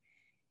like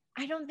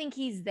I don't think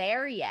he's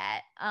there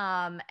yet,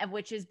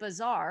 which is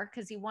bizarre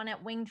because he won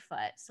at Winged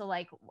Foot. So,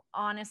 like,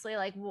 honestly,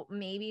 like,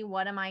 maybe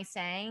what am I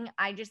saying?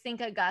 I just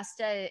think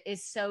Augusta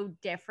is so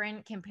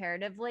different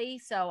comparatively.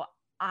 So,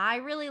 I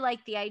really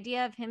like the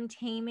idea of him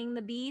taming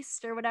the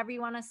beast or whatever you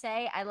want to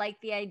say. I like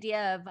the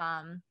idea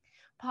of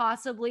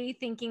possibly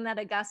thinking that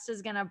Augusta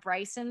is going to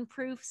Bryson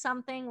proof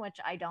something, which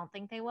I don't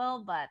think they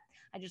will, but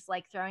I just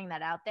like throwing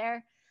that out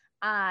there.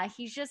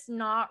 He's just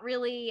not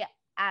really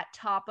at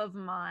top of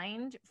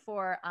mind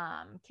for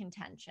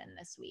contention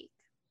this week.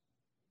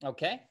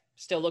 Okay.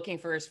 Still looking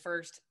for his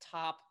first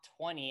top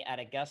 20 at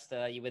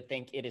Augusta. You would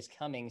think it is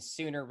coming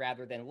sooner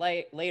rather than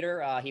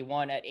later. He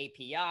won at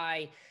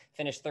API,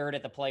 finished third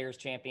at the Players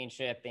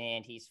Championship,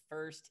 and he's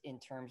first in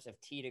terms of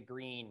tee to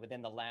green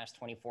within the last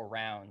 24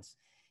 rounds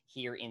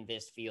here in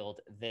this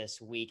field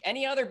this week.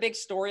 Any other big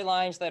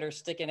storylines that are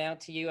sticking out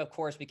to you? Of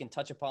course, we can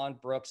touch upon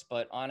Brooks,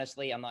 but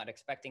honestly, I'm not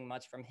expecting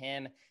much from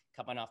him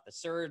coming off the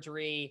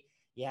surgery.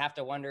 You have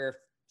to wonder if,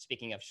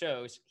 speaking of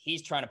shows,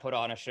 he's trying to put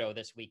on a show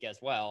this week as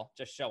well,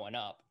 just showing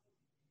up.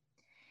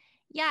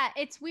 Yeah,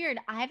 it's weird.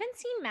 I haven't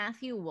seen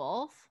Matthew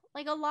Wolff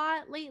like a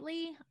lot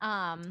lately.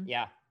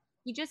 Yeah.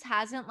 He just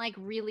hasn't like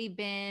really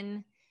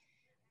been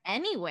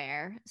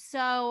anywhere.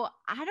 So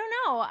I don't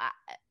know.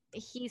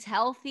 He's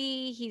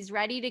healthy. He's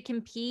ready to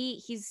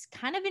compete. He's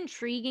kind of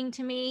intriguing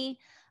to me.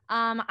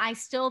 I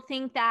still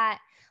think that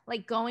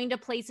like going to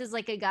places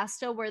like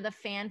Augusta where the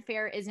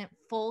fanfare isn't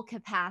full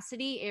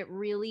capacity, it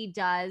really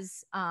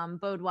does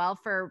bode well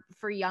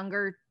for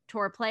younger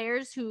tour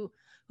players who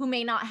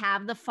may not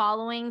have the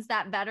followings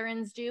that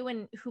veterans do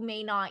and who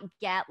may not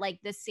get like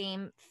the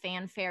same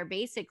fanfare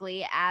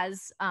basically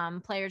as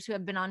players who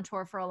have been on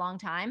tour for a long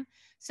time.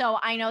 So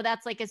I know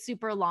that's like a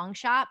super long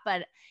shot,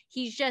 but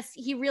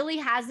he really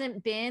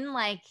hasn't been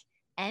like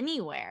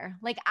anywhere.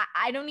 Like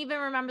I don't even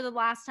remember the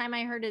last time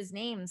I heard his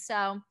name.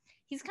 So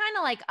he's kind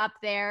of like up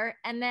there.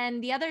 And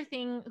then the other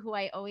thing who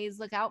I always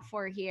look out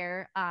for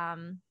here,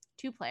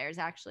 two players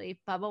actually,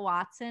 Bubba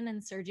Watson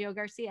and Sergio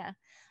Garcia.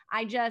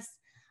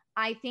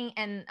 I think,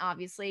 and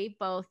obviously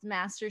both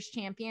Masters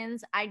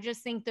champions, I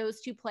just think those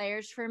two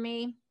players for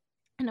me,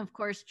 and of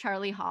course,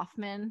 Charlie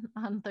Hoffman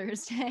on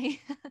Thursday.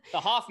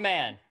 The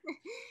Hoffman.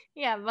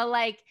 Yeah, but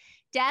like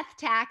death,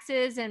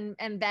 taxes, and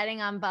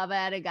betting on Bubba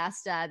at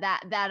Augusta,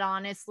 that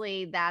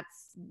honestly, that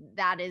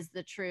is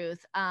the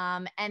truth.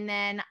 And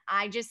then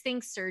I just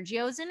think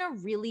Sergio's in a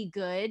really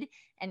good,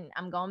 and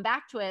I'm going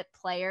back to it,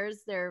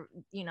 players, their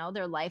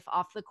life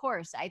off the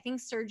course. I think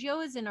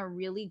Sergio is in a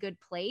really good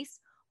place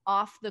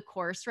off the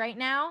course right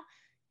now.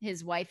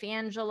 His wife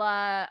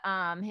Angela,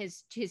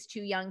 his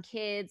two young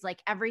kids,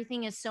 like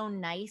everything is so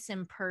nice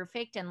and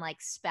perfect and like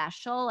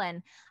special.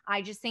 And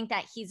I just think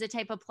that he's a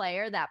type of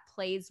player that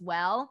plays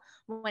well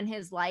when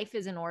his life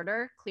is in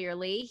order.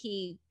 Clearly,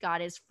 he got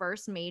his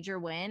first major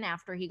win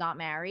after he got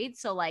married.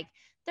 So like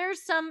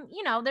there's some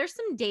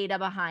data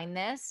behind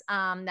this,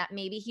 that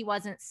maybe he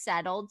wasn't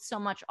settled so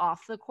much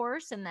off the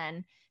course, and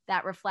then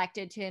that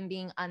reflected to him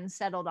being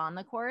unsettled on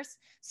the course.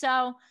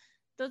 So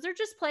those are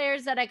just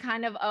players that I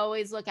kind of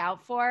always look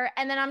out for.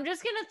 And then I'm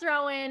just going to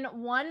throw in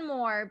one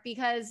more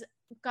because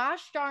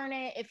gosh darn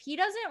it, if he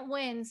doesn't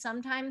win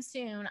sometime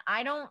soon,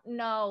 I don't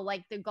know,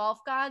 like the golf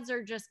gods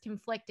are just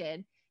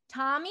conflicted.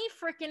 Tommy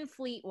freaking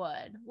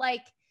Fleetwood,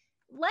 like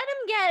let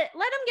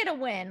him get a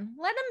win.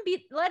 Let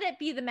it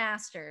be the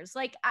Masters.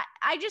 Like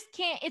I just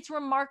can't. It's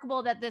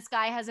remarkable that this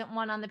guy hasn't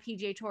won on the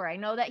PGA Tour. I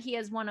know that he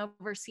has won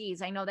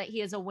overseas. I know that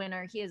he is a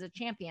winner. He is a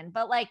champion.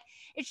 But like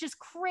it's just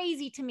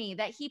crazy to me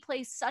that he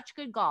plays such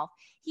good golf.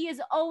 He is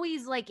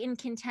always like in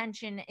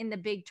contention in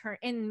the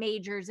in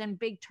majors and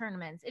big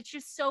tournaments. It's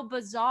just so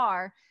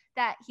bizarre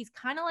that he's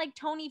kind of like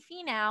Tony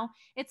Finau.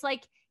 It's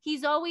like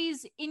he's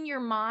always in your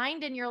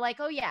mind and you're like,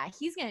 oh yeah,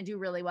 he's going to do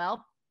really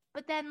well,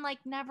 but then like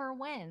never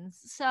wins.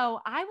 So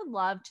I would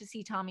love to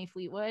see Tommy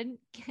Fleetwood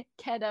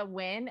get a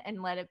win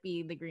and let it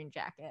be the green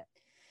jacket.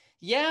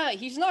 Yeah,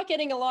 he's not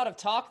getting a lot of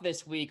talk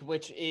this week,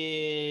 which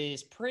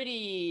is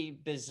pretty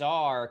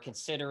bizarre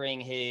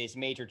considering his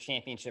major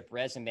championship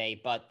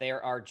resume, but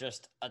there are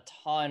just a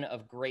ton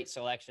of great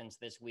selections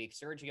this week,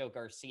 Sergio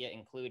Garcia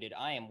included.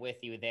 I am with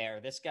you there.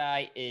 This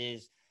guy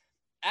is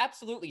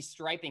absolutely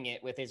striping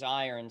it with his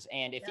irons,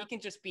 and if he can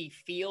just be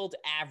field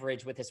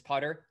average with his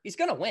putter, he's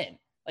going to win.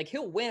 Like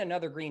he'll win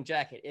another green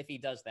jacket if he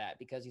does that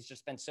because he's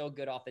just been so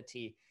good off the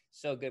tee,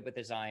 so good with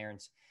his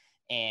irons,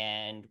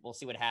 and we'll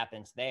see what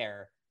happens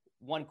there.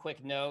 One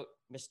quick note,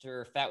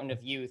 Mr. Fountain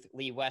of Youth,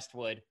 Lee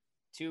Westwood,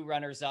 2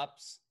 runners-up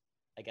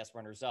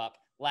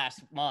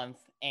last month.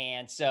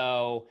 And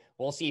so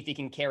we'll see if he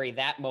can carry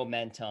that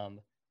momentum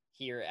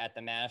here at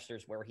the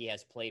Masters where he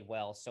has played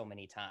well so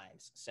many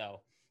times. So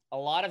a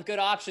lot of good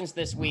options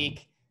this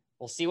week.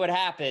 We'll see what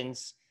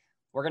happens.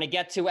 We're going to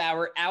get to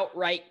our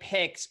outright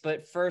picks,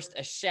 but first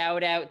a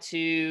shout out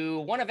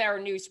to one of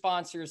our new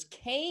sponsors,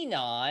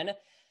 Kaenon.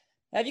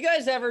 Have you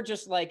guys ever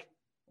just like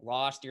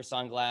lost your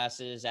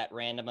sunglasses at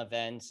random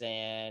events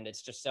and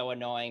it's just so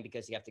annoying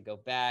because you have to go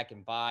back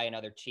and buy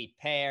another cheap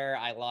pair?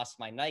 I lost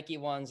my Nike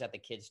ones at the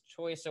Kids'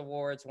 Choice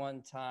Awards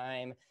one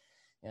time.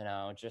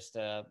 just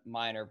a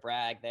minor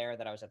brag there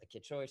that I was at the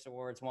Kid Choice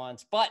Awards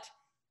once, but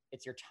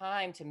it's your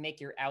time to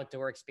make your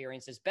outdoor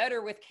experiences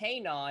better with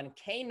Kaenon.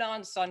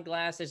 Kaenon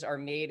sunglasses are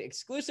made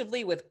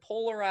exclusively with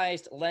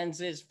polarized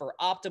lenses for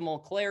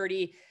optimal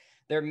clarity.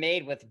 They're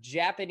made with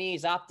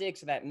Japanese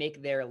optics that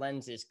make their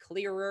lenses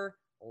clearer,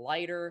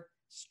 lighter,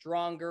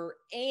 stronger,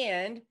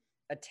 and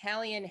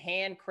Italian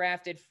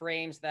handcrafted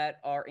frames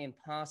that are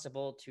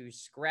impossible to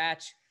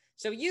scratch.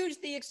 So use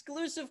the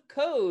exclusive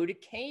code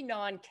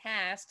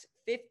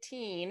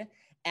KaenonCast15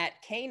 at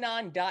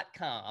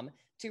Kaenon.com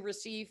to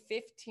receive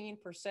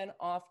 15%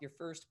 off your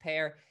first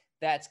pair.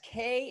 That's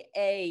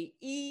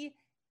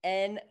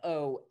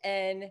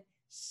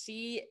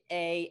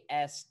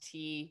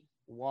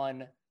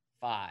KaenonCast15.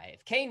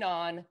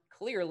 Kaenon,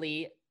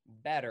 clearly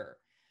better.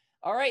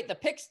 All right, the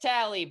picks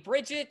tally.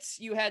 Bridget,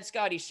 you had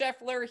Scotty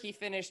Scheffler. He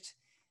finished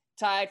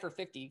tied for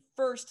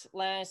 51st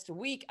last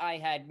week. I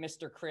had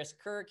Mr. Chris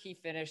Kirk. He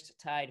finished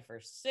tied for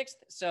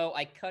 6th. So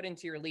I cut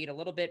into your lead a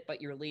little bit,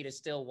 but your lead is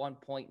still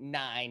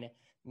 $1.9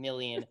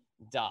 million.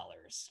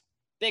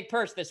 Big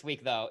purse this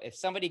week, though. If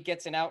somebody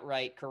gets an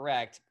outright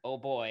correct, oh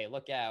boy,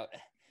 look out.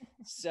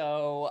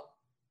 So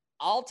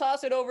I'll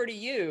toss it over to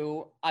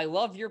you. I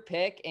love your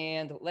pick,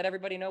 and let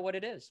everybody know what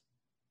it is.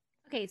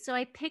 Okay, so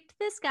I picked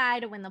this guy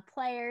to win the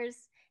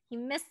Players. He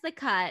missed the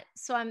cut.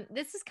 So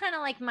this is kind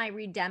of like my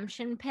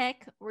redemption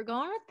pick. We're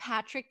going with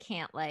Patrick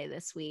Cantlay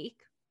this week.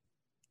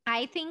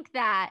 I think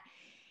that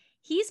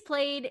he's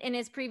played in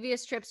his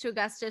previous trips to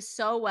Augusta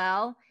so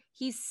well.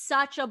 He's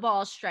such a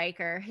ball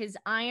striker. His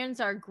irons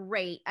are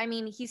great. I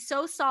mean, he's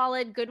so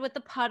solid, good with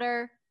the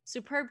putter,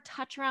 superb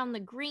touch around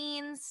the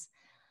greens.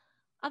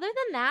 Other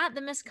than that,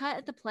 the miscut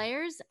at the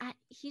Players,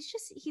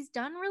 he's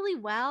done really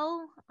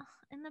well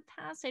in the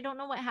past. I don't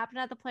know what happened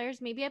at the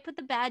Players. Maybe I put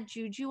the bad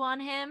juju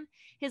on him.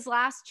 His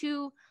last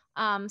two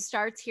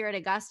starts here at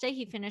Augusta,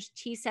 he finished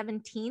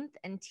T17th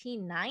and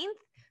T9th.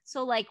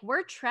 So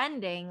we're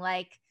trending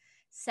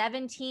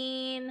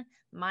 17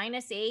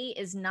 minus 8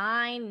 is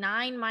 9.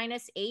 9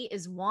 minus 8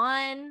 is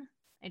 1.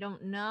 I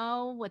don't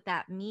know what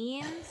that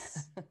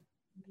means.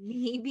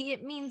 Maybe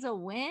it means a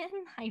win.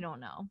 I don't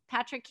know.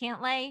 Patrick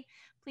Cantlay,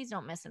 please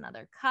don't miss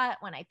another cut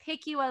when I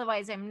pick you.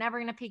 Otherwise, I'm never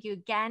going to pick you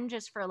again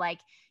just for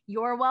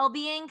your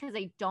well-being, because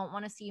I don't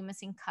want to see you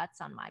missing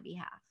cuts on my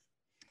behalf.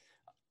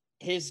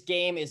 His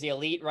game is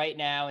elite right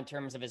now in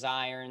terms of his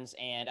irons,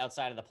 and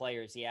outside of the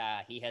Players,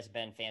 yeah, he has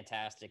been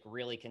fantastic,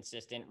 really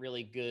consistent,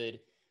 really good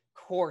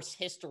course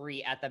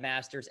history at the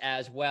Masters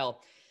as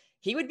well.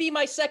 He would be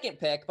my second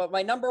pick, but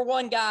my number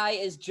one guy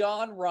is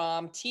Jon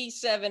Rahm,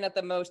 T7 at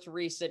the most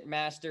recent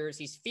Masters.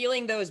 He's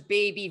feeling those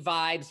baby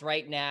vibes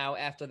right now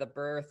after the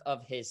birth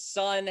of his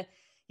son.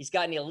 He's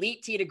got an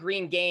elite tee to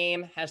green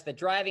game, has the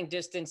driving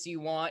distance you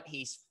want.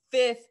 He's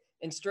 5th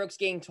in strokes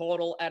gained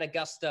total at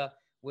Augusta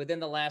within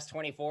the last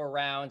 24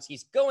 rounds.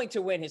 He's going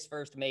to win his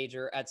first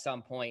major at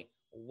some point.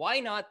 Why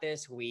not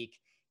this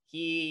week?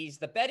 He's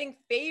the betting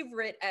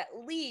favorite, at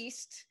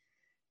least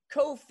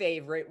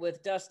co-favorite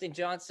with Dustin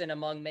Johnson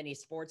among many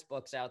sports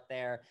books out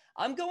there.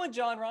 I'm going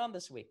Jon Rahm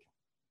this week.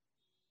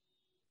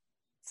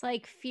 It's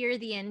like fear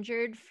the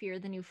injured, fear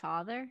the new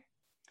father.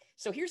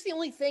 So here's the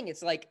only thing.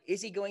 It's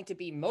is he going to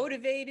be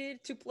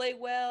motivated to play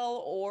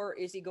well, or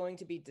is he going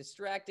to be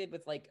distracted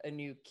with a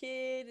new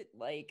kid?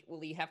 Will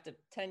he have to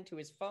tend to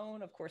his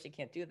phone? Of course, he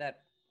can't do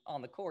that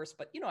on the course,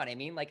 but you know what I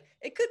mean?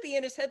 It could be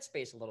in his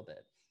headspace a little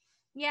bit.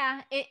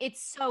 Yeah,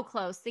 it's so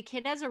close. The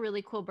kid has a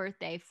really cool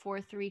birthday,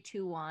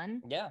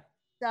 4321. Yeah.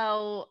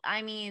 So,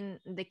 I mean,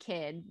 the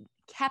kid,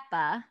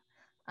 Kepa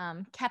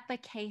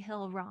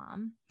Cahill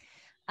Rahm,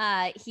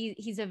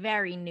 he's a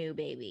very new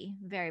baby,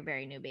 very,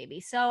 very new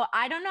baby. So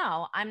I don't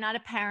know. I'm not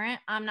a parent.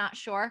 I'm not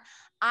sure.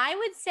 I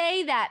would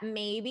say that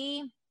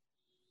maybe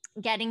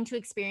getting to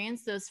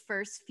experience those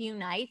first few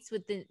nights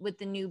with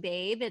the new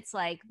babe, it's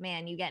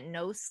man, you get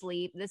no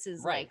sleep. This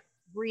is right.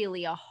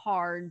 Really a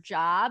hard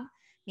job.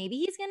 Maybe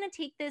he's going to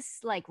take this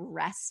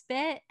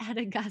respite at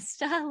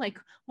Augusta.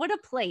 What a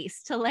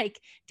place to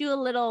do a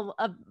little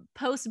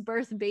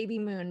post-birth baby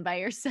moon by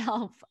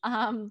yourself.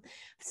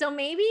 So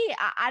maybe,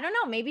 I don't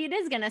know, maybe it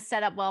is going to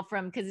set up well for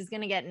him because he's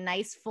going to get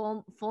nice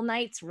full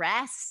night's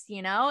rest.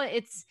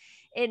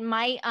 It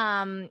might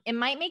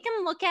make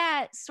him look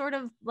at sort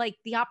of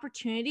the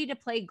opportunity to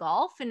play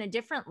golf in a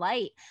different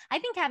light. I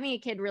think having a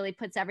kid really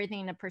puts everything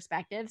into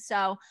perspective.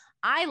 So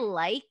I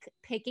like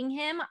picking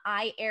him.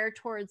 I err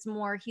towards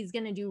more he's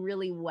going to do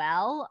really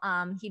well.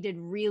 He did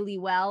really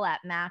well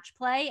at match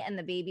play, and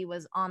the baby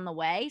was on the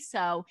way.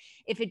 So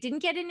if it didn't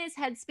get in his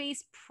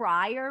headspace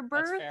prior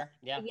birth, that's fair.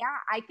 Yeah,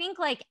 I think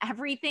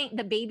everything,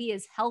 the baby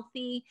is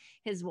healthy.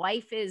 His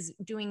wife is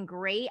doing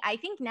great. I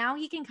think now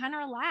he can kind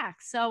of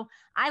relax. So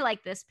I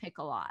like this pick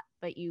a lot,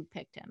 but you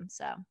picked him.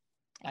 So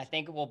I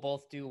think we'll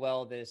both do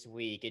well this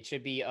week. It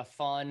should be a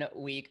fun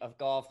week of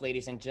golf,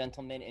 ladies and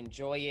gentlemen.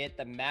 Enjoy it.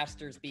 The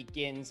Masters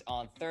begins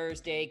on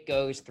Thursday,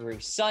 goes through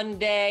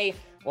Sunday.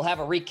 We'll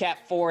have a recap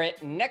for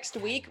it next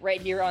week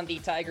right here on the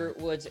Tiger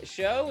Woods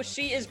Show.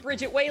 She is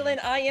Bridget Whalen.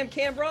 I am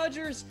Cam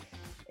Rogers.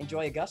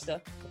 Enjoy Augusta.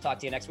 We'll talk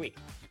to you next week.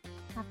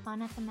 Have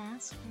fun at the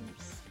Masters.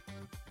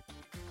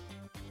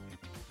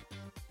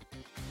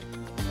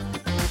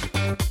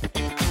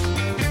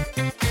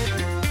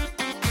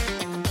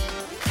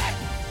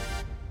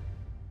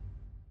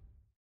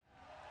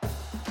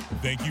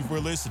 Thank you for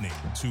listening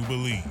to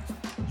Believe.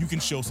 You can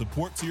show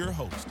support to your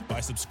host by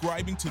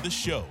subscribing to the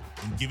show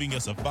and giving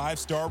us a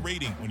 5-star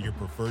rating on your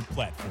preferred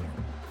platform.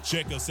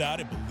 Check us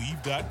out at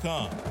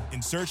Believe.com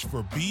and search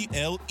for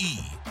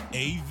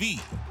BLEAV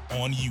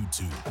on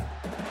YouTube.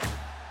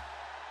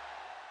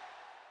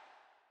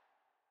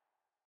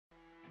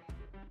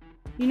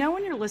 You know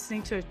when you're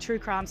listening to a true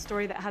crime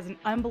story that has an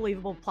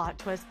unbelievable plot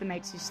twist that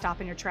makes you stop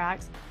in your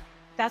tracks?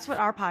 That's what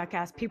our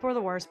podcast, People Are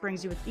the Worst,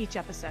 brings you with each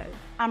episode.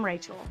 I'm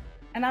Rachel.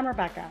 And I'm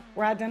Rebecca.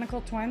 We're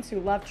identical twins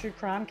who love true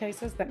crime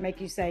cases that make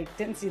you say,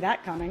 didn't see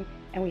that coming,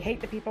 and we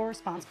hate the people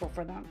responsible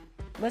for them.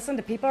 Listen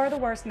to People Are the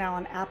Worst now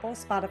on Apple,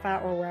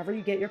 Spotify, or wherever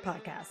you get your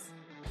podcasts.